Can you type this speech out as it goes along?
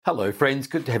Hello friends,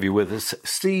 good to have you with us.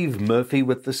 Steve Murphy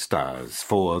with the stars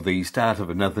for the start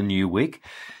of another new week.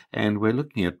 And we're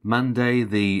looking at Monday,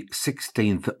 the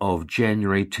 16th of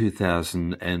January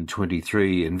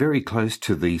 2023, and very close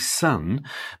to the sun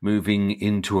moving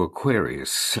into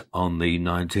Aquarius on the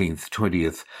 19th,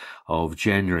 20th of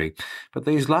January. But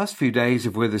these last few days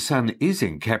of where the sun is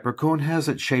in Capricorn, how's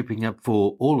it shaping up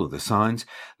for all of the signs?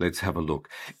 Let's have a look.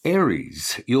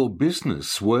 Aries, your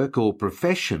business, work or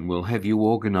profession will have you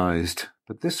organized.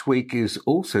 But this week is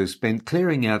also spent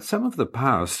clearing out some of the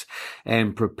past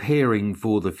and preparing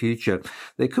for the future.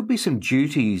 There could be some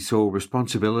duties or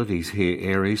responsibilities here,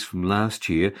 Aries, from last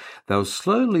year. They'll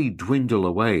slowly dwindle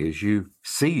away as you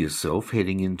see yourself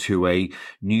heading into a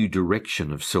new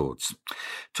direction of sorts.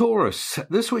 Taurus,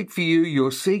 this week for you,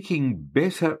 you're seeking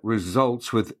better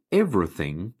results with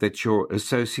everything that you're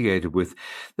associated with.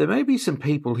 There may be some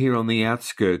people here on the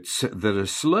outskirts that are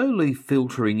slowly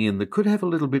filtering in that could have a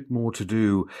little bit more to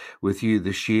do with you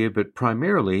this year, but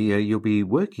primarily you'll be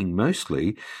working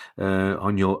mostly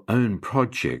on your own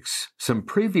projects. Some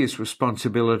previous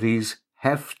responsibilities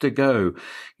have to go.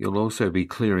 You'll also be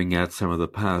clearing out some of the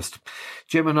past.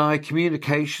 Gemini,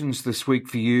 communications this week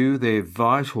for you, they're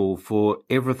vital for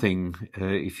everything.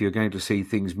 If you're going to see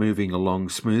things moving along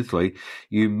smoothly,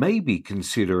 you may be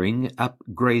considering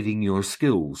upgrading your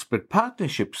skills, but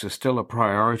partnerships are still a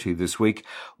priority this week,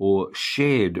 or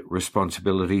shared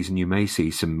responsibilities, and you may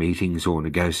see some meetings or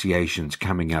negotiations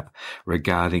coming up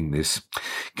regarding this.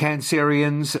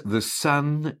 Cancerians, the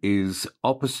sun is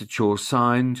opposite your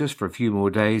sign just for a few more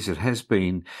days. It has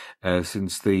been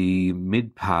since the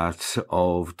mid part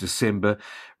of December,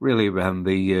 really around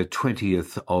the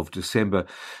 20th of December.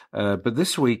 But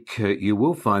this week you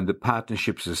will find that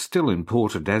partnerships are still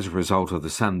important as a result of the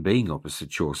sun being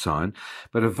opposite your sign,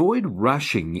 but avoid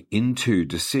rushing into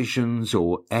decisions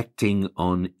or acting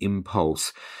on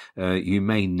impulse. You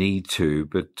may need to,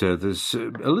 but there's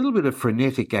a little bit of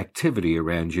frenetic activity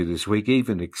around you this week,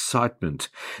 even excitement,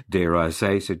 dare I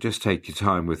say, so just take your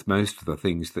time with most of the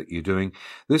things that you're doing.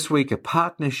 This week, a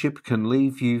partnership can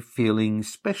leave you feeling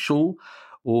special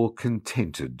or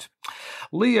contented.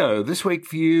 Leo, this week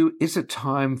for you is a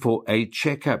time for a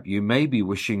checkup. You may be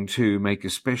wishing to make a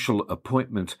special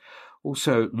appointment.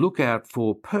 Also, look out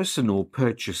for personal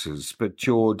purchases, but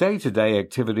your day-to-day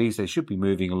activities, they should be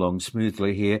moving along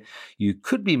smoothly here. You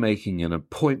could be making an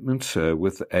appointment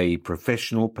with a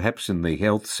professional, perhaps in the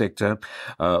health sector,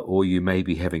 or you may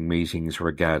be having meetings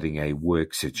regarding a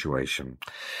work situation.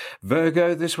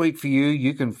 Virgo, this week for you,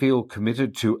 you can feel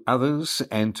committed to others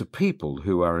and to people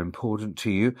who are important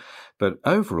to you, but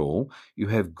overall, you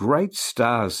have great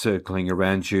stars circling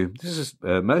around you. This is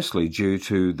mostly due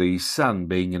to the sun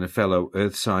being in a fellow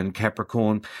earth sign,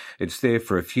 Capricorn. It's there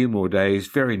for a few more days.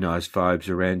 Very nice vibes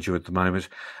around you at the moment.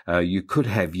 You could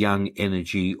have young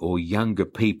energy or younger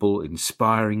people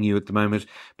inspiring you at the moment,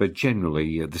 but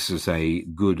generally this is a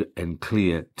good and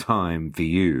clear time for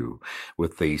you.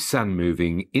 With the sun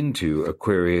moving into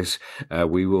Aquarius,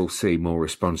 we will see more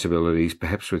responsibilities,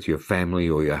 perhaps with your family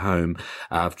or your home,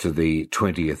 after the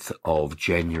 20th of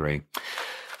January.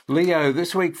 Leo,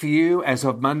 this week for you, as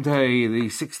of Monday, the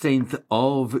 16th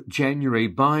of January,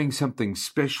 buying something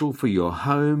special for your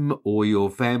home or your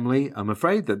family. I'm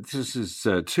afraid that this is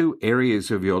two areas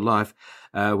of your life.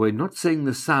 We're not seeing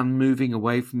the sun moving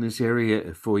away from this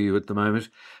area for you at the moment.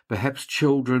 Perhaps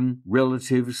children,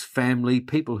 relatives, family,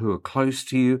 people who are close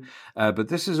to you. But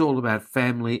this is all about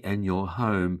family and your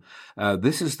home.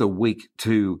 This is the week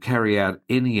to carry out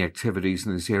any activities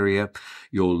in this area.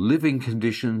 Your living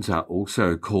conditions are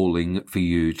also calling for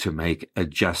you to make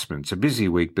adjustments. A busy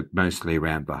week, but mostly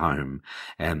around the home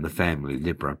and the family,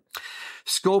 Libra.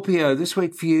 Scorpio, this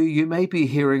week for you, you may be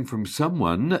hearing from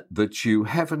someone that you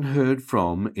haven't heard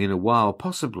from in a while,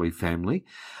 possibly family,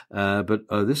 but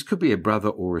this could be a brother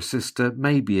or a sister,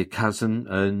 maybe a cousin,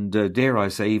 and dare I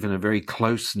say even a very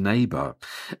close neighbour,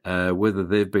 whether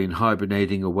they've been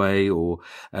hibernating away or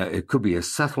it could be a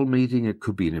subtle meeting, it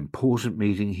could be an important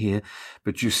meeting here,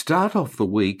 but you start off the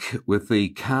week with the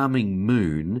calming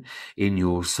moon in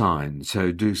your sign,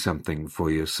 so do something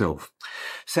for yourself.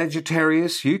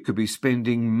 Sagittarius, you could be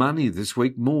spending money this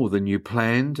week more than you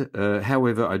planned.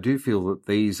 However, I do feel that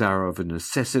these are of a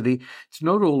necessity. It's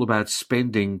not all about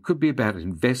spending, could be about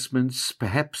investments,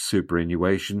 perhaps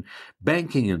superannuation,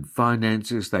 banking and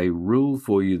finances. They rule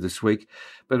for you this week.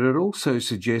 But it also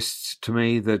suggests to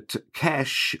me that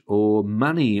cash or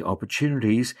money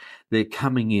opportunities, they're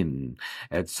coming in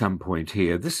at some point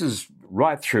here. This is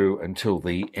right through until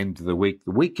the end of the week.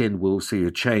 The weekend will see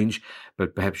a change,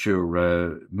 but perhaps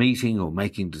you're meeting or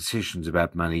making decisions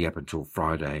about money up until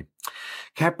Friday.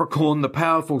 Capricorn, the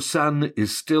powerful sun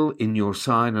is still in your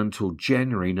sign until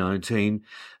January 19,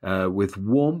 with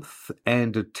warmth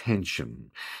and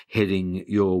attention heading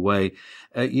your way.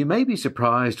 You may be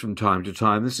surprised from time to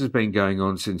time. This has been going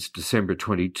on since December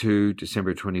 22,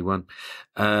 December 21.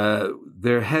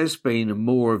 There has been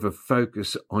more of a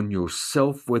focus on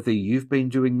yourself, whether you've been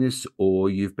doing this or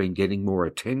you've been getting more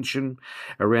attention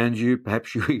around you.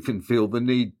 Perhaps you even feel the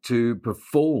need to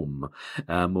perform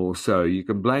more so. You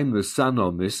can blame the sun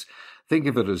on this. Think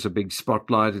of it as a big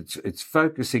spotlight. It's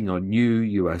focusing on you.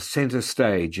 You are center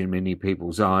stage in many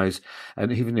people's eyes.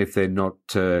 And even if they're not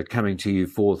coming to you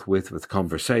forthwith with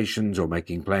conversations or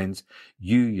making plans,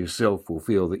 you yourself will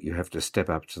feel that you have to step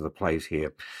up to the plate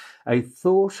here. A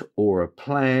thought or a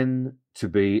plan to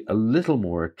be a little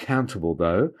more accountable,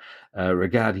 though,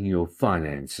 regarding your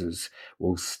finances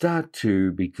will start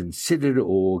to be considered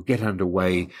or get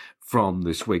underway from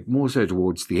this week, more so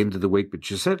towards the end of the week, but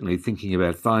you're certainly thinking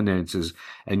about finances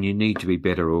and you need to be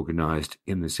better organised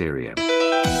in this area.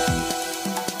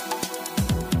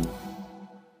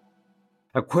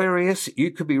 Aquarius,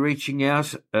 you could be reaching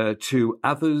out to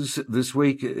others this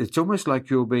week. It's almost like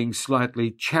you're being slightly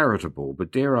charitable,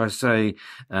 but dare I say,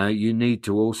 you need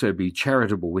to also be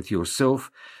charitable with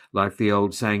yourself. Like the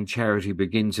old saying, charity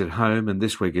begins at home, and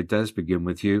this week it does begin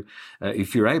with you.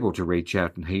 If you're able to reach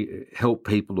out and help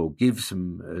people or give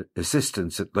some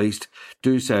assistance at least,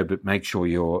 do so, but make sure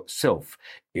yourself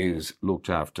is looked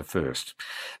after first.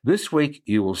 This week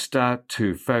you will start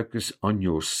to focus on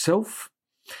yourself,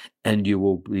 and you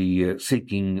will be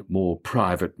seeking more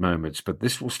private moments. But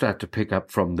this will start to pick up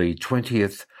from the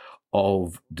 20th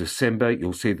of December.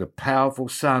 You'll see the powerful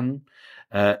sun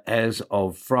as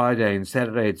of Friday and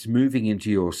Saturday. It's moving into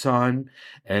your sign,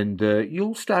 and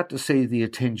you'll start to see the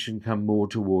attention come more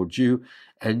towards you,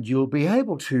 and you'll be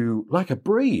able to, like a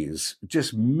breeze,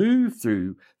 just move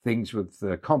through things with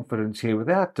confidence here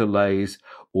without delays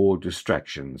or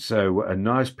distractions. So a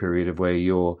nice period of where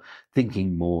you're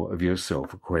thinking more of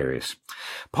yourself, Aquarius.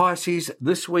 Pisces,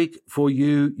 this week for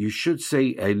you, you should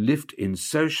see a lift in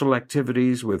social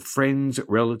activities with friends,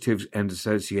 relatives and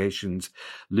associations,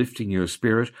 lifting your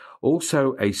spirit.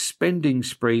 Also, a spending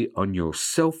spree on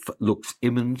yourself looks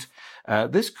imminent.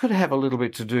 This could have a little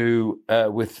bit to do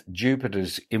with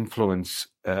Jupiter's influence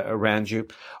around you.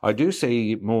 I do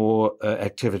see more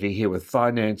activity here with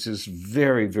finances.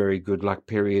 Very, very good luck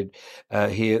period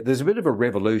here. There's a bit of a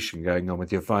revolution going on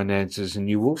with your finances, and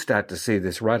you will start to see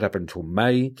this right up until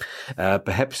May.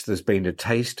 Perhaps there's been a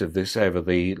taste of this over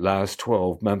the last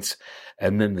 12 months,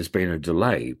 and then there's been a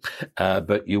delay.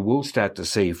 But you will start to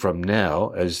see from now,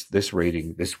 as this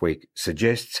reading this week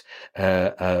suggests,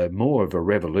 more of a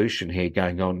revolution here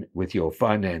going on with your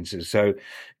finances. So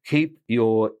keep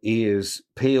your ears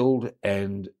peeled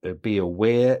and be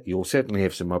aware. You'll certainly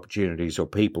have some opportunities or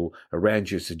people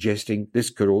around you suggesting this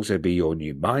could also be your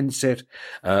new mindset,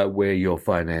 where your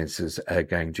finances are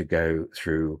going to go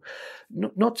through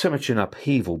not so much an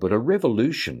upheaval, but a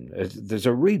revolution. There's a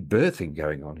rebirthing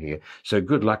going on here. So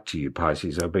good luck to you,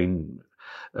 Pisces. I've been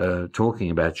talking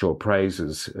about your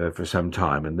praises for some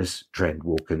time, and this trend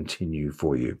will continue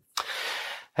for you.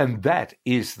 And that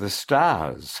is the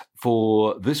stars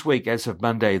for this week as of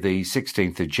Monday, the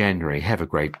 16th of January. Have a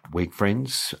great week,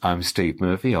 friends. I'm Steve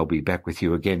Murphy. I'll be back with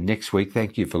you again next week.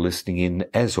 Thank you for listening in.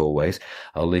 As always,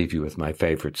 I'll leave you with my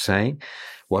favourite saying,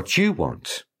 what you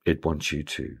want, it wants you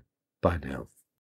to. Bye now.